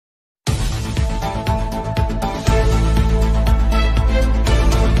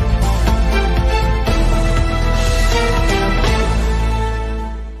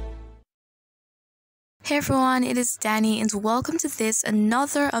Hey everyone, it is Dani'i and welcome to this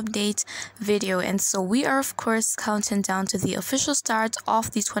another update video. And so we are of course counting down to the official start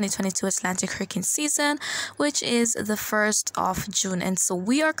of the 2022 Atlantic hurricane season, which is the 1st of June. And so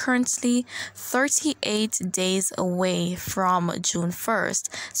we are currently 38 days away from June 1st.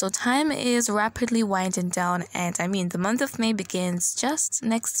 So time is rapidly winding down, and the month of May begins just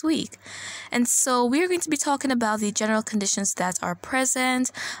next week. And so we are going to be talking about the general conditions that are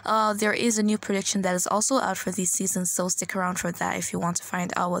present. There is a new prediction that is also out for this season, so stick around for that if you want to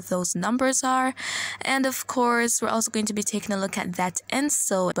find out what those numbers are. And of course, we're also going to be taking a look at that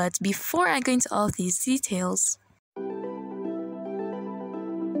ENSO. But before I go into all of these details,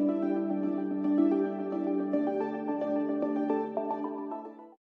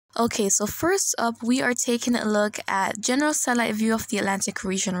 okay, so first up, we are taking a look at general satellite view of the Atlantic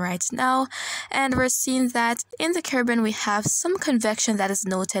region right now, and we're seeing that in the Caribbean we have some convection that is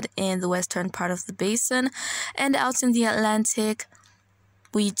noted in the western part of the basin, and out in the Atlantic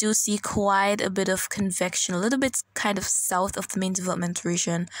we do see quite a bit of convection, a little bit kind of south of the main development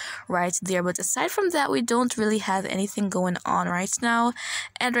region right there. But aside from that, we don't really have anything going on right now,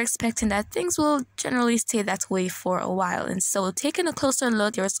 and we're expecting that things will generally stay that way for a while. And so taking a closer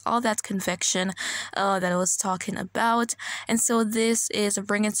look, there's all that convection that I was talking about. And so this is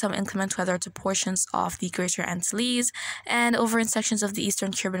bringing some inclement weather to portions of the Greater Antilles, and over in sections of the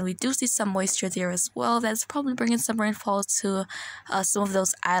Eastern Caribbean, we do see some moisture there as well. That's probably bringing some rainfall to some of those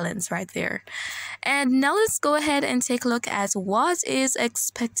islands right there. And now let's go ahead and take a look at what is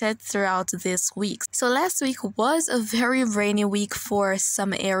expected throughout this week. So last week was a very rainy week for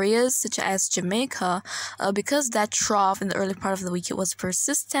some areas such as Jamaica, because that trough in the early part of the week, it was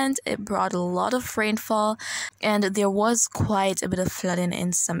persistent. It brought a lot of rainfall, and there was quite a bit of flooding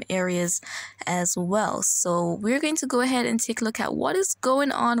in some areas as well. So we're going to go ahead and take a look at what is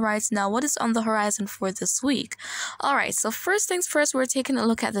going on right now, what is on the horizon for this week. All right, so first things first, we're taking a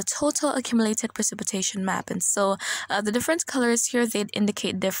look at the total accumulated precipitation map. And so the different colors here, they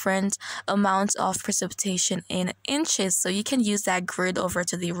indicate different amounts of precipitation in inches. So you can use that grid over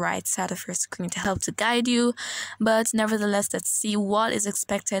to the right side of your screen to help to guide you. But nevertheless, let's see what is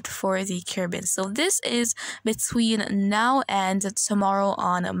expected for the Caribbean. So this is between now and tomorrow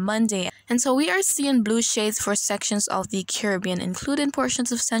on Monday. And so we are seeing blue shades for sections of the Caribbean, including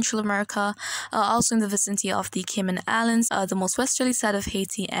portions of Central America, also in the vicinity of the Cayman Islands, the most westerly side of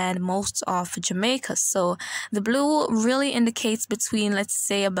Haiti, and most of Jamaica. So the blue really indicates between, let's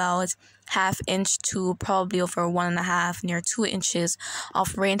say, about ½ inch to probably over 1.5, near 2 inches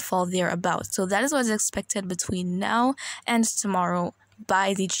of rainfall thereabouts. So that is what is expected between now and tomorrow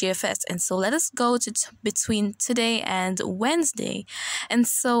by the GFS. And so let us go to between today and Wednesday. And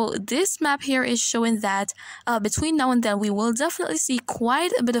so this map here is showing that between now and then we will definitely see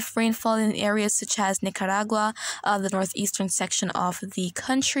quite a bit of rainfall in areas such as Nicaragua, the northeastern section of the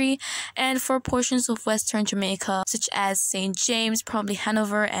country, and for portions of western Jamaica such as St. James, probably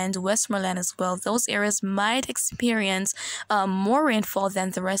Hanover, and Westmoreland as well. Those areas might experience more rainfall than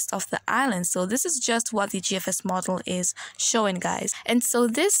the rest of the island. So this is just what the GFS model is showing, guys. And so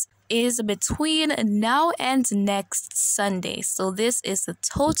this is between now and next Sunday. So this is the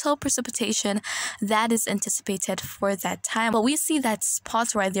total precipitation that is anticipated for that time. But we see that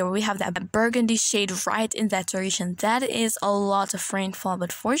spot right there where we have that burgundy shade right in that direction. That is a lot of rainfall,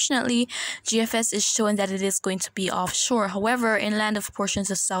 but fortunately GFS is showing that it is going to be offshore. However, inland of portions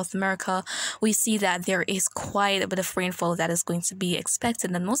of South America, we see that there is quite a bit of rainfall that is going to be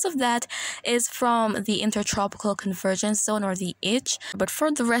expected, and most of that is from the intertropical convergence zone, or the ITCH. But for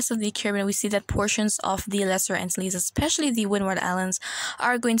the rest of the Caribbean, we see that portions of the Lesser Antilles, especially the Windward Islands,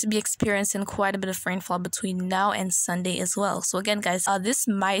 are going to be experiencing quite a bit of rainfall between now and Sunday as well. So again, guys, this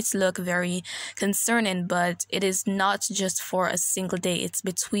might look very concerning, but it is not just for a single day. It's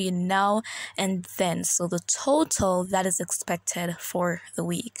between now and then. So the total that is expected for the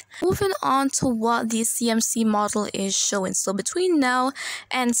week. Moving on to what the CMC model is showing. So between now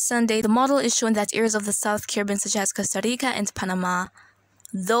and Sunday, the model is showing that areas of the South Caribbean such as Costa Rica and Panama,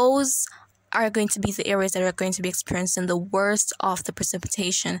 those are going to be the areas that are going to be experiencing the worst of the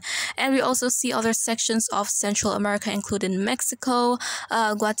precipitation. And we also see other sections of Central America, including Mexico,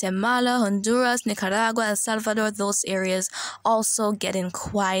 Guatemala, Honduras, Nicaragua, El Salvador, those areas also getting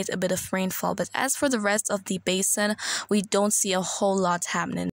quite a bit of rainfall. But as for the rest of the basin, we don't see a whole lot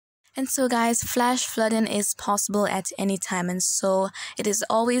happening. And so guys, flash flooding is possible at any time, and so it is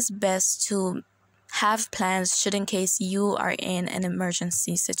always best to have plans should in case you are in an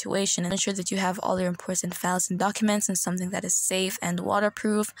emergency situation, and ensure that you have all your important files and documents and something that is safe and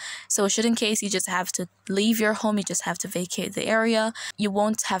waterproof. So should in case you just have to leave your home, you just have to vacate the area, you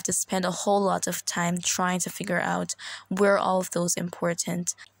won't have to spend a whole lot of time trying to figure out where all of those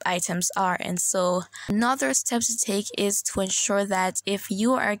important items are. And so another step to take is to ensure that if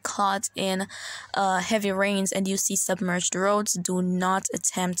you are caught in heavy rains and you see submerged roads, do not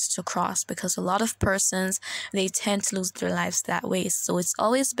attempt to cross, because a lot of persons, they tend to lose their lives that way. So it's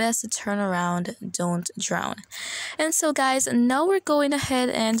always best to turn around, don't drown. And so guys, now we're going ahead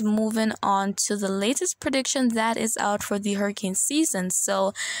and moving on to the latest prediction that is out for the hurricane season.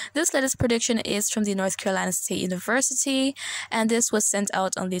 So this latest prediction is from the North Carolina State University, and this was sent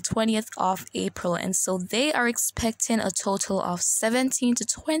out on the 20th of April. And so they are expecting a total of 17 to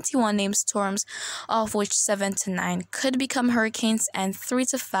 21 named storms, of which 7 to 9 could become hurricanes and 3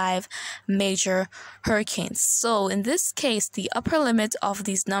 to 5 major hurricanes. So in this case, the upper limit of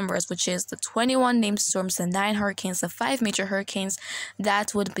these numbers, which is the 21 named storms, the 9 hurricanes, the 5 major hurricanes,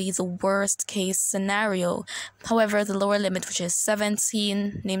 that would be the worst case scenario. However, the lower limit, which is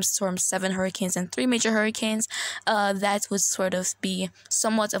 17 named storms, 7 hurricanes, and 3 major hurricanes, that would sort of be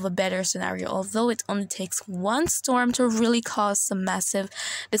somewhat of a better scenario, although it only takes one storm to really cause some massive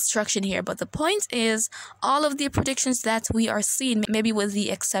destruction here. But the point is, all of the predictions that we are seeing, maybe with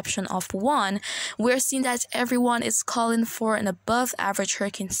the exception of one, we're seeing that everyone is calling for an above average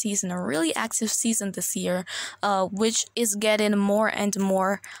hurricane season, a really active season this year, which is getting more and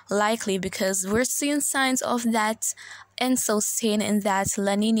more likely because we're seeing signs of that. And so staying in that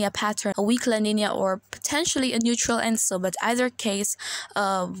La Nina pattern, a weak La Nina or potentially a neutral ENSO, but either case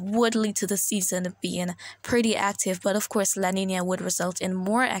would lead to the season being pretty active. But of course, La Nina would result in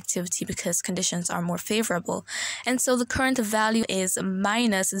more activity because conditions are more favorable. And so the current value is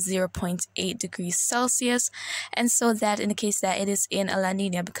minus 0.8 degrees Celsius. And so that indicates that it is in a La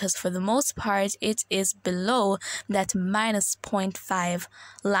Nina, because for the most part, it is below that minus 0.5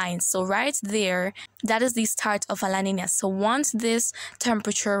 line. So right there, that is the start of a La Nina. So once this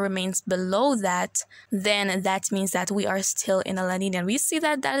temperature remains below that, then that means that we are still in a La Nina. And we see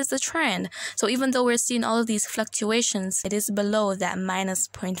that that is the trend. So even though we're seeing all of these fluctuations, it is below that minus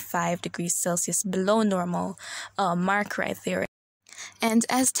 0.5 degrees Celsius, below normal mark right there. And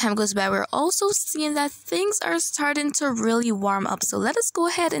as time goes by, we're also seeing that things are starting to really warm up. So let us go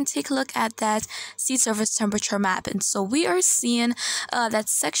ahead and take a look at that sea surface temperature map. And so we are seeing that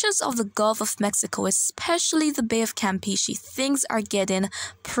sections of the Gulf of Mexico, especially the Bay of Campeche, things are getting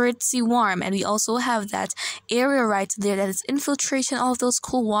pretty warm. And we also have that area right there that is infiltrating all of those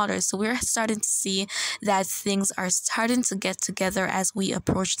cool waters. So we're starting to see that things are starting to get together as we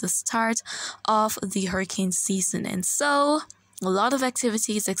approach the start of the hurricane season. And so a lot of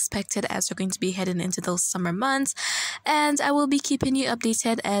activity is expected as we're going to be heading into those summer months, and I will be keeping you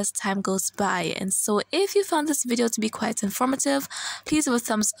updated as time goes by. And so if you found this video to be quite informative, please give a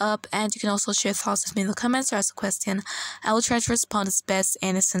thumbs up, and you can also share thoughts with me in the comments or ask a question. I will try to respond as best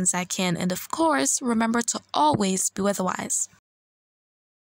and as soon as I can. And of course, remember to always be weatherwise.